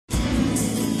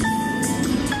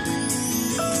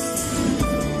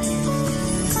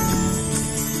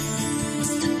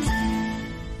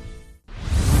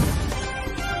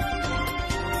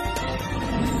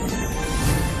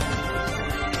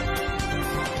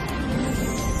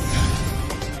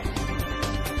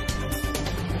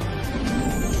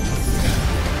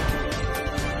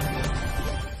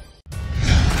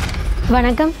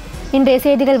வணக்கம். இன்றைய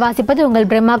செய்திகள் வாசிப்பது உங்கள்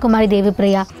பிரம்மாகுமாரி தேவி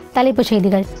பிரியா. தலைப்புச்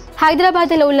செய்திகள்.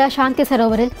 ஹைதராபாத்தில் உள்ள சாந்தி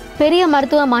சரோவரில் பெரிய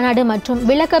மருத்துவ மாநாடு மற்றும்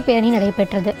விளக்க பேரணி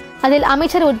நடைபெற்றது. அதில்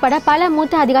அமைச்சர் உட்பட பல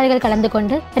மூத்த அதிகாரிகள் கலந்து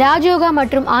கொண்டு ராஜயோகா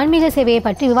மற்றும் ஆன்மீக சேவையை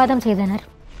பற்றி விவாதம் செய்தனர்.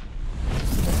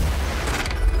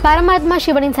 பரமாத்மா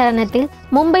சிவனின் சரணத்தில்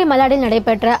மும்பை மலாடில்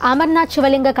நடைபெற்ற அமர்நாத்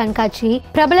சிவலிங்க கண்காட்சியை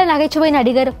பிரபல நகைச்சுவை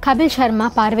நடிகர் கபில் சர்மா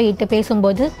பார்வையிட்டு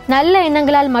பேசும்போது நல்ல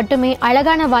எண்ணங்களால் மட்டுமே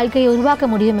அழகான வாழ்க்கையை உருவாக்க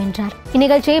முடியும் என்றார்.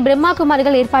 இந்நிகழ்ச்சியை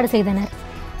பிரம்மாகுமாரிகள் ஏற்பாடு செய்தனர்.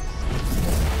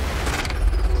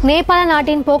 நேபாள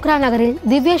நாட்டின் போக்ரா நகரில்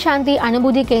திவ்ய சாந்தி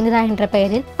அனுபூதி கேந்திரா என்ற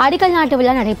பெயரில் அடிக்கல் நாட்டு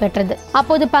விழா நடைபெற்றது.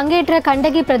 அப்போது பங்கேற்ற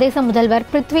கண்டகி பிரதேச முதல்வர்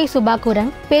பிருத்வி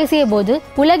சுபாகுரங் பேசிய போது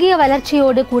உலகிய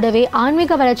வளர்ச்சியோடு கூடவே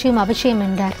ஆன்மீக வளர்ச்சியும் அவசியம்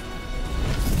என்றார்.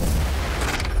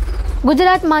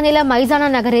 குஜராத் மாநில மைசானா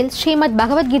நகரில் ஸ்ரீமத்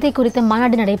பகவத்கீதை குறித்த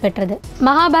மாநாடு நடைபெற்றது.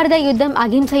 மகாபாரத யுத்தம்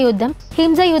அகிம்சை யுத்தம்,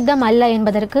 ஹிம்சை யுத்தம் அல்ல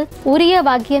என்பதற்கு உரிய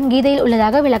வாக்கியம் கீதையில்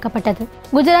உள்ளதாக விளக்கப்பட்டது.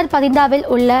 குஜராத் பதிந்தாவில்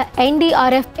உள்ள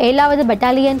NDRF 7வது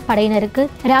பட்டாலியன் படையினருக்கு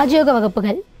ராஜயோக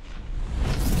வகுப்புகள்.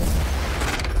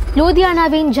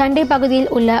 லூதியானாவின் ஜண்டே பகுதியில்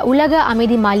உள்ள உலக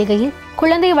அமைதி மாளிகையில்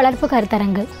குழந்தை வளர்ப்பு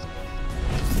கருத்தரங்கு.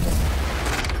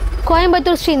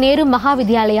 கோயம்புத்தூர் ஸ்ரீ நேரு மகா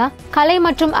வித்யாலயா கலை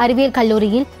மற்றும் அறிவியல்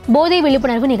கல்லூரியில் போதை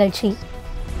விழிப்புணர்வு நிகழ்ச்சி.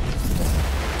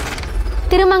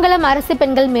 திருமங்கலம் அரசு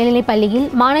பெண்கள் மேல்நிலைப் பள்ளியில்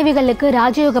மாணவிகளுக்கு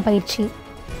ராஜயோக பயிற்சி.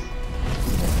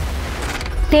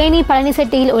 தேனி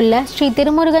பழனிசெட்டியில் உள்ள ஸ்ரீ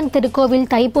திருமுருகன் திருக்கோவில்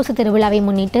தைப்பூச திருவிழாவை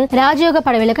முன்னிட்டு ராஜயோக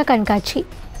படவிளக்க கண்காட்சி.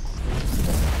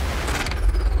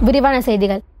 விரிவான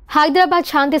செய்திகள்.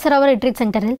 ஹைதராபாத் சாந்தி சரோவர் ரிட்ரீட்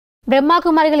சென்டரில்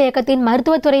பிரம்மாகுமாரிகள் இயக்கத்தின்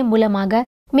மருத்துவத்துறை மூலமாக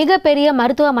மிக பெரிய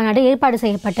மருத்துவ மாநாடு ஏற்பாடு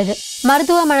செய்யப்பட்டது.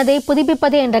 மருத்துவ மனதை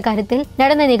புதுப்பிப்பது என்ற கருத்தில்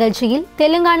நடந்த நிகழ்ச்சியில்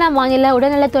தெலுங்கானா மாநில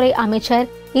உடல்நலத்துறை அமைச்சர்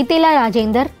இத்தேலா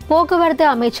ராஜேந்தர், போக்குவரத்து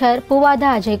அமைச்சர் புவாதா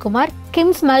அஜய்குமார்,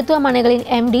 கிம்ஸ் மருத்துவமனைகளின்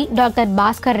MD டாக்டர்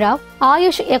பாஸ்கர் ராவ்,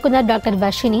 ஆயுஷ் இயக்குனர் டாக்டர்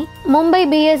வர்ஷினி, மும்பை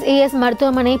BSES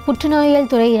மருத்துவமனை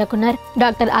புற்றுநோயியல் துறை இயக்குனர்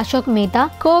டாக்டர் அசோக் மேத்தா,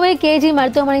 கோவை KG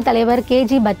மருத்துவமனை தலைவர்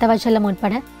KG பத்தவச்சலம்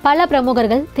உட்பட பல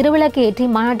பிரமுகர்கள் திருவிளக்கு ஏற்றி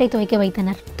மாநாட்டை துவக்கி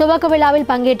வைத்தனர். துவக்க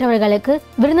விழாவில் பங்கேற்றவர்களுக்கு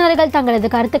விருந்தினர்கள் தங்களது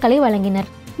கருத்துக்களை வழங்கினர்.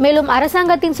 மேலும்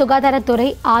அரசாங்கத்தின் சுகாதாரத்துறை,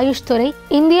 ஆயுஷ் துறை,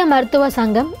 இந்திய மருத்துவ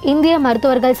சங்கம், இந்திய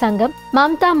மருத்துவர்கள் சங்கம்,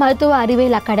 மம்தா மருத்துவ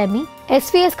அறிவியல் அகாடமி,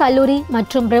 SVS கல்லூரி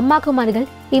மற்றும் பிரம்மாகுமாரிகள்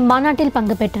இம்மாநாட்டில்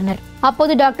பங்கு பெற்றனர்.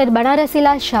 அப்போது டாக்டர்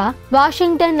பனாரசிலால் ஷா,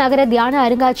 வாஷிங்டன் நகர தியான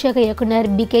அருங்காட்சியக இயக்குனர்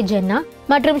BK ஜென்னா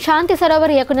மற்றும் சாந்தி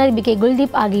சரோவர் இயக்குனர் BK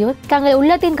குல்தீப் ஆகியோர் தங்கள்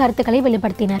உள்ளத்தின் கருத்துக்களை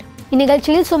வெளிப்படுத்தினர்.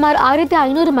 இந்நிகழ்ச்சியில் சுமார்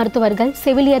 1500 மருத்துவர்கள்,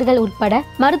 செவிலியர்கள் உட்பட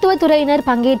மருத்துவத்துறையினர்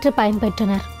பங்கேற்று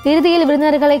பயன்பெற்றனர். இறுதியில்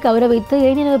விருந்தினர்களை கௌரவித்து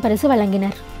இறைநினைவு பரிசு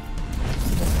வழங்கினர்.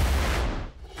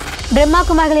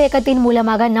 பிரம்மாகுமாரிகள் இயக்கத்தின்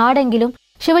மூலமாக நாடெங்கிலும்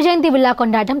சிவஜெயந்தி விழா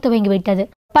கொண்டாட்டம் துவங்கிவிட்டது.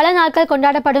 பல நாட்கள்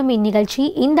கொண்டாடப்படும் இந்நிகழ்ச்சி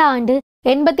இந்த ஆண்டு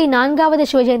 84வது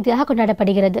சிவஜெயந்தியாக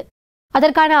கொண்டாடப்படுகிறது.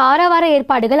 அதற்கான ஆரவார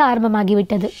ஏற்பாடுகள்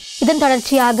ஆரம்பமாகிவிட்டது. இதன்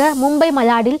தொடர்ச்சியாக மும்பை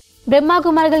மலாடில்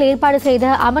பிரம்மாகுமாரிகள் ஏற்பாடு செய்த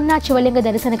அமர்நாத் சிவலிங்க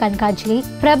தரிசன கண்காட்சியை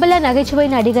பிரபல நகைச்சுவை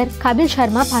நடிகர் கபில்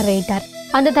சர்மா பார்வையிட்டார்.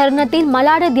 அந்த தருணத்தில்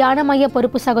மலாடு தியான மைய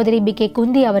பொறுப்பு சகோதரி BK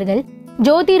குந்தி அவர்கள்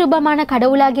ஜோதி ரூபமான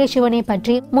கடவுளாகிய சிவனை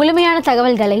பற்றி முழுமையான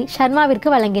தகவல்களை சர்மாவிற்கு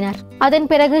வழங்கினார். அதன்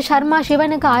பிறகு சர்மா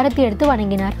சிவனுக்கு ஆரத்தி எடுத்து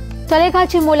வணங்கினார்.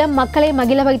 தொலைக்காட்சி மூலம் மக்களை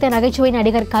மகிழ வைத்த நகைச்சுவை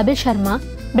நடிகர் கபில் சர்மா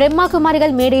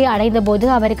பிரம்மாகுமாரிகள் மேடையை அடைந்த போது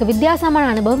அவருக்கு வித்தியாசமான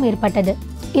அனுபவம் ஏற்பட்டது.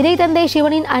 இறை தந்தை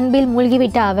சிவனின் அன்பில்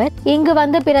மூழ்கிவிட்ட அவர், இங்கு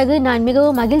வந்த பிறகு நான்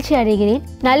மிகவும் மகிழ்ச்சி அடைகிறேன்.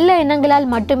 நல்ல எண்ணங்களால்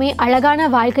மட்டுமே அழகான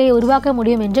வாழ்க்கையை உருவாக்க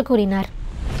முடியும் என்று கூறினார்.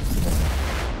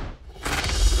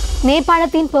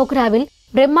 நேபாளத்தின் போக்ராவில்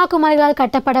பிரம்மாகுமாரிகளால்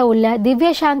கட்டப்பட உள்ள திவ்ய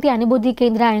சாந்தி அனுபூதி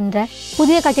கேந்திரா என்ற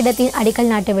புதிய கட்டிடத்தின்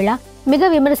அடிக்கல் நாட்டு விழா மிக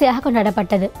விமரிசையாக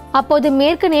கொண்டாடப்பட்டது. அப்போது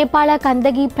மேற்கு நேபாள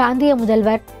கந்தகி பிராந்திய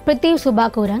முதல்வர் பிருத்வி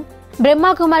சுபாகுரங்,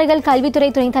 பிரம்மாகுமாரிகள் கல்வித்துறை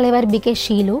துணைத் தலைவர் BK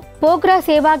ஷீலு, போக்ரா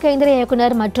சேவா கேந்திர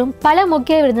இயக்குனர் மற்றும் பல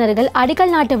முக்கிய விருந்தினர்கள்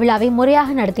அடிக்கல் நாட்டு விழாவை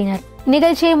முறையாக நடத்தினர்.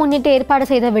 நிகழ்ச்சியை முன்னிட்டு ஏற்பாடு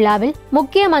செய்த விழாவில்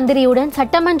முக்கிய மந்திரியுடன்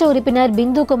சட்டமன்ற உறுப்பினர்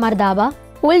பிந்து குமார் தாவா,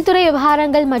 உள்துறை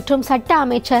விவகாரங்கள் மற்றும் சட்ட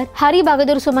அமைச்சர் ஹரி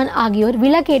பகதூர் சுமன் ஆகியோர்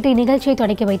விளக்கேற்றி நிகழ்ச்சியை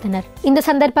தொடக்கி வைத்தனர். இந்த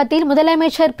சந்தர்ப்பத்தில்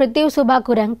முதலமைச்சர் பிருத்வி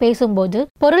சுபாகுரங் பேசும்போது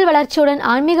பொருள் வளர்ச்சியுடன்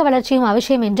ஆன்மீக வளர்ச்சியும்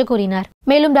அவசியம் என்று கூறினார்.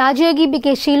 மேலும் ராஜயோகி BK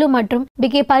ஷீலு மற்றும்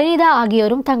BK பரிணிதா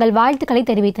ஆகியோரும் தங்கள் வாழ்த்துக்களை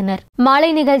தெரிவித்தனர்.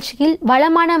 மாலை நிகழ்ச்சியில்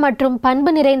வளமான மற்றும்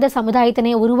பண்பு நிறைந்த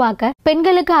சமுதாயத்தினை உருவாக்க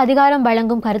பெண்களுக்கு அதிகாரம்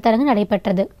வழங்கும் கருத்தரங்கு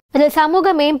நடைபெற்றது. அதில்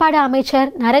சமூக மேம்பாடு அமைச்சர்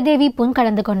நரதேவி புன்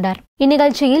கலந்து கொண்டார்.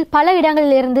 இந்நிகழ்ச்சியில் பல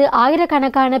இடங்களிலிருந்து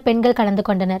ஆயிரக்கணக்கான பெண்கள் கலந்து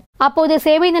கொண்டனர். அப்போது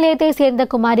சேவை நிலையத்தை சேர்ந்த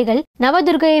குமாரிகள்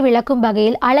நவதுர்கையை விளக்கும்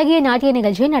வகையில் அழகிய நாட்டிய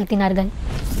நிகழ்ச்சியை நடத்தினார்கள்.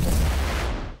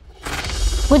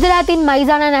 குஜராத்தின்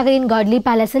மைசானா நகரின் காட்லி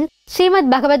பேலஸில் ஸ்ரீமத்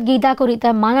பகவத்கீதா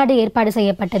குறித்த மாநாடு ஏற்பாடு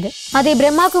செய்யப்பட்டது. அதை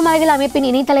பிரம்மாகுமாரிகள் அமைப்பின்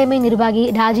இணை தலைமை நிர்வாகி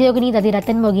ராஜயோகினி ததி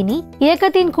ரத்தன் மோகினி,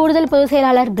 இயக்கத்தின் கூடுதல் பொதுச்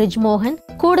செயலாளர் பிரிஜ் மோகன்,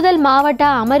 கூடுதல் மாவட்ட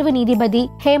அமர்வு நீதிபதி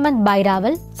ஹேமந்த்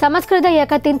பைராவல், சமஸ்கிருத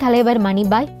இயக்கத்தின் தலைவர்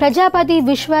மணிபாய், பிரஜாபதி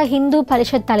விஸ்வ ஹிந்து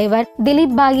பரிஷத் தலைவர்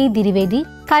திலீப் பாயி திரிவேதி,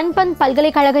 கன்பந்த்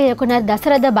பல்கலைக்கழக இயக்குனர்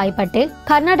தசரத பாய் பட்டேல்,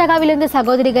 கர்நாடகாவிலிருந்து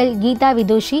சகோதரிகள் கீதா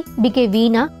விதோஷி, பி.கே.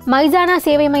 வீணா, மைசானா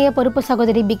சேவை மைய பொறுப்பு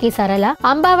சகோதரி பி.கே. சரளா,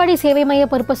 அம்பாவடி சேவை மைய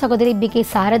பொறுப்பு சகோதரி பி.கே.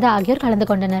 சாரதா ஆகியோர் கலந்து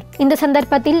கொண்டனர். இந்த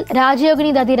சந்தர்ப்பத்தில்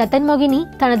ராஜயோகினி தாதி ரத்தன் மோகினி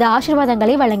தனது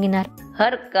ஆசீர்வாதங்களை வழங்கினார்.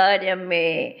 हर कार्य में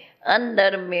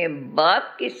अंदर में बाप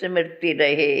की स्मृति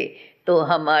रहे तो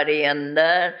हमारे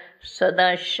अंदर सदा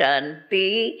शांति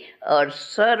और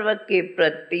सर्व के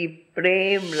प्रति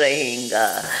प्रेम रहेगा.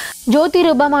 ஜோதி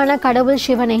ரூபமான கடவுள்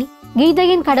சிவனை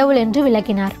கீதையின் கடவுள் என்று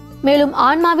விளக்கினார். மேலும்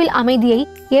ஆன்மாவில் அமைதியை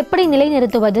எப்படி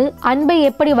நிலைநிறுத்துவது, அன்பை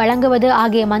எப்படி வழங்குவது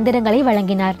ஆகிய மந்திரங்களை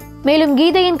வழங்கினார். மேலும்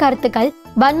கீதையின் கருத்துக்கள்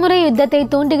வன்முறை யுத்தத்தை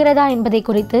தூண்டுகிறதா என்பதை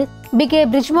குறித்து பி.கே.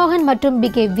 பிரிஜ்மோகன் மற்றும்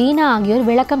பி.கே. வீணா ஆகியோர்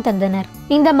விளக்கம் தந்தனர்.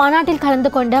 இந்த மாநாட்டில் கலந்து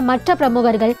கொண்ட மற்ற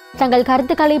பிரமுகர்கள் தங்கள்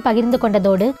கருத்துக்களை பகிர்ந்து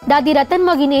கொண்டதோடு தாதி ரத்தன்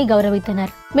மோகினியை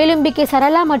கௌரவித்தனர். மேலும் பி.கே.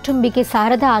 சரளா மற்றும் பி.கே.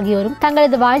 சாரதா ஆகியோரும்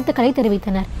தங்களது வாழ்த்துக்களை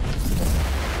தெரிவித்தனர்.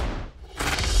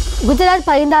 குஜராத்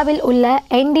பரிந்தாவில் உள்ள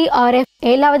NDRF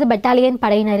 7வது பட்டாலியன்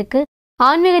படையினருக்கு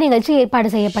ஆன்மீக நிகழ்ச்சி ஏற்பாடு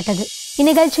செய்யப்பட்டது.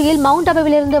 இந்நிகழ்ச்சியில் மவுண்ட்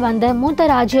அபுவிலிருந்து வந்த மூத்த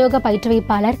ராஜயோக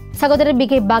பயிற்றுவிப்பாளர் சகோதரர்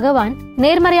பி.கே. பகவான்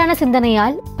நேர்மறையான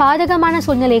சிந்தனையால் பாதகமான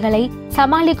சூழ்நிலைகளை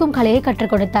சமாளிக்கும் கலையை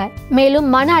கற்றுக் கொடுத்தார். மேலும்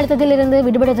மன அழுத்தத்திலிருந்து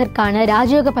விடுபடுவதற்கான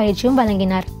ராஜயோக பயிற்சியும்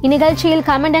வழங்கினார். இந்நிகழ்ச்சியில்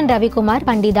கமாண்டன்ட் ரவிக்குமார்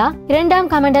பண்டிதா,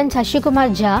 2ஆம் கமாண்டன்ட்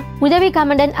சசிகுமார் ஜா, உதவி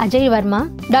கமாண்டன்ட் அஜய் வர்மா,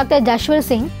 டாக்டர் ஜஷ்வர்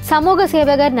சிங், சமூக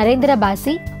சேவகர் நரேந்திர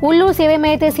பாசி, உள்ளூர் சேவை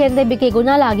மையத்தை சேர்ந்த பி.கே.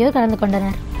 குணால் ஆகியோர் கலந்து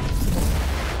கொண்டனர்.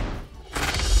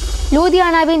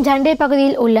 லூதியானாவின் ஜண்டே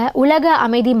பகுதியில் உள்ள உலக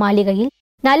அமைதி மாளிகையில்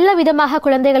நல்ல விதமாக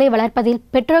குழந்தைகளை வளர்ப்பதில்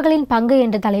பெற்றோர்களின் பங்கு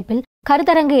என்ற தலைப்பில்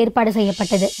கருத்தரங்கு ஏற்பாடு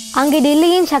செய்யப்பட்டது. அங்கு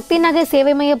டெல்லியின் சக்தி நகர்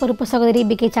சேவை மைய பொறுப்பு சகோதரி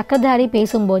பி.கே. சக்கரதாரி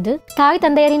பேசும்போது தாய்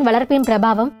தந்தையரின் வளர்ப்பின்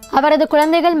பிரபாவம் அவரது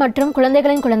குழந்தைகள் மற்றும்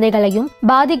குழந்தைகளின் குழந்தைகளையும்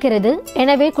பாதிக்கிறது.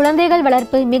 எனவே குழந்தைகள்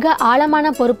வளர்ப்பு மிக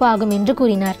ஆழமான பொறுப்பு ஆகும் என்று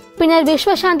கூறினார். பின்னர்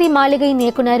விஸ்வசாந்தி மாளிகையின்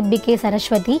இயக்குனர் பி.கே.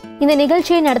 சரஸ்வதி இந்த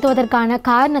நிகழ்ச்சியை நடத்துவதற்கான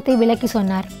காரணத்தை விளக்கி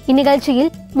சொன்னார்.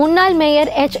 இந்நிகழ்ச்சியில் முன்னாள் mayor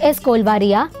H.S.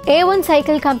 கோல்வாரியா, A1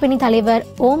 cycle company தலைவர்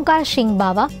ஓம்கார் சிங்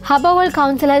பாவா, ஹபோவல்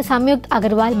கவுன்சிலர் சம்யுக்த்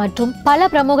அகர்வால் மற்றும் பல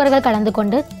பிரமுகர்கள் கலந்து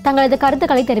கொண்டு தங்களது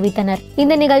கருத்துக்களை தெரிவித்தனர்.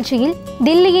 இந்த நிகழ்ச்சியில்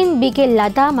தில்லியின் பி.கே.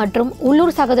 லதா மற்றும்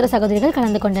உள்ளூர் சகோதர சகோதரிகள்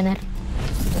கலந்து கொண்டனர்.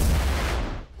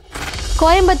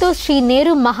 கோயம்புத்தூர் ஸ்ரீ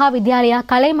நேரு மகா வித்யாலயா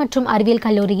கலை மற்றும் அறிவியல்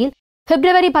கல்லூரியில்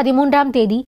பிப்ரவரி 13ஆம்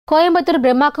தேதி கோயம்புத்தூர்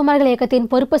பிரம்மாகுமார்கள் இயக்கத்தின்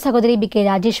பொறுப்பு சகோதரி பி.கே.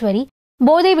 ராஜேஸ்வரி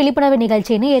போதை விழிப்புணர்வு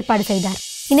நிகழ்ச்சியினை ஏற்பாடு செய்தார்.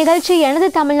 இந்நிகழ்ச்சி எனது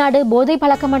தமிழ்நாடு போதை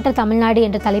பழக்கமற்ற தமிழ்நாடு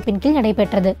என்ற தலைப்பின் கீழ்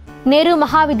நடைபெற்றது. நேரு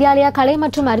மகா வித்யாலயா கலை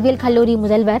மற்றும் அறிவியல் கல்லூரி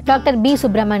முதல்வர் டாக்டர் பி.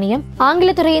 சுப்பிரமணியம்,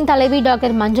 ஆங்கிலத்துறையின் தலைவி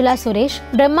டாக்டர் மஞ்சுளா சுரேஷ்,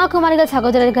 பிரம்மாகுமாரிகள்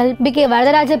சகோதரர்கள் பி.கே.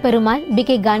 வரதராஜ பெருமாள்,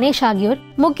 பி.கே. கணேஷ் ஆகியோர்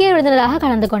முக்கிய விருந்தினராக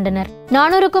கலந்து கொண்டனர்.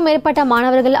 400க்கும் மேற்பட்ட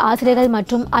மாணவர்கள், ஆசிரியர்கள்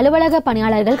மற்றும் அலுவலக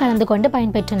பணியாளர்கள் கலந்து கொண்டு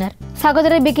பயன்பெற்றனர்.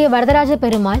 சகோதரர் பி.கே. வரதராஜ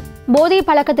பெருமாள் போதை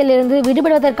பழக்கத்திலிருந்து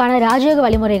விடுபடுவதற்கான ராஜயோக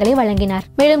வழிமுறைகளை வழங்கினார்.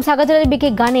 மேலும் சகோதரர்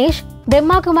பி.கே. கணேஷ்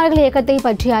பிரம்மாகுமாரிகள் இயக்கத்தை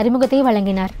பற்றிய அறிமுகத்தை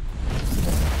வழங்கினார்.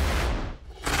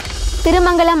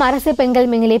 திருமங்கலம் அரசு பெண்கள்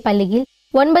மேல்நிலைப் பள்ளியில்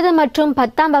 9 மற்றும்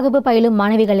 10ஆம் வகுப்பு பயிலும்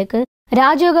மாணவிகளுக்கு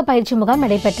ராஜயோக பயிற்சி முகாம்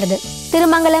நடைபெற்றது.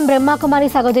 திருமங்கலம் பிரம்மாகுமாரி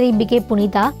சகோதரி பி.கே.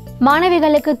 புனிதா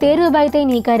மாணவிகளுக்கு தேர்வு பயத்தை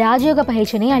நீக்க ராஜயோக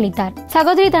பயிற்சியினை அளித்தார்.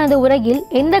 சகோதரி தனது உரையில்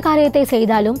எந்த காரியத்தை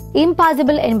செய்தாலும்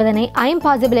இம்பாசிபிள் என்பதனை ஐம்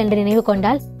பாசிபிள் என்று நினைவு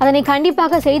கொண்டால் அதனை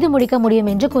கண்டிப்பாக செய்து முடிக்க முடியும்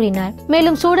என்று கூறினார்.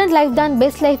 மேலும் ஸ்டூடெண்ட் லைஃப் தான்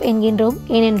பெஸ்ட் லைஃப் என்கின்றோம்.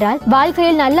 ஏனென்றால்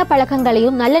வாழ்க்கையில் நல்ல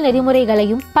பழக்கங்களையும் நல்ல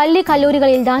நெறிமுறைகளையும் பள்ளி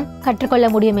கல்லூரிகளில் தான் கற்றுக்கொள்ள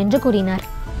முடியும் என்று கூறினார்.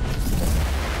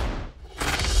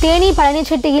 தேனி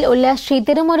பழனிச்செட்டியில் உள்ள ஸ்ரீ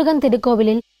திருமுருகன்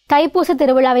திருக்கோவிலில் தைப்பூச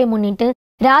திருவிழாவை முன்னிட்டு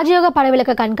ராஜயோக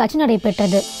படவிளக்க கண்காட்சி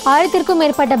நடைபெற்றது. 1000க்கும்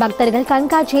மேற்பட்ட பக்தர்கள்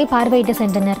கண்காட்சியை பார்வையிட்டு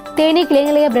சென்றனர். தேனி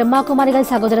கிளைநிலைய பிரம்மாகுமாரிகள்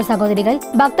சகோதர சகோதரிகள்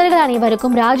பக்தர்கள்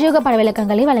அனைவருக்கும் ராஜயோக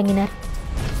படவிளக்கங்களை வழங்கினர்.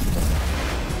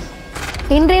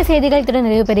 இன்றைய செய்திகள் இத்துடன்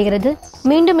நிறைவு பெறுகிறது.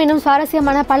 மீண்டும் இன்னும்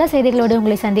சுவாரஸ்யமான பல செய்திகளோடு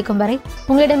உங்களை சந்திக்கும் வரை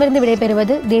உங்களிடமிருந்து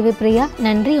விடைபெறுவது தேவி பிரியா.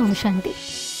 நன்றி. ஓம் சாந்தி.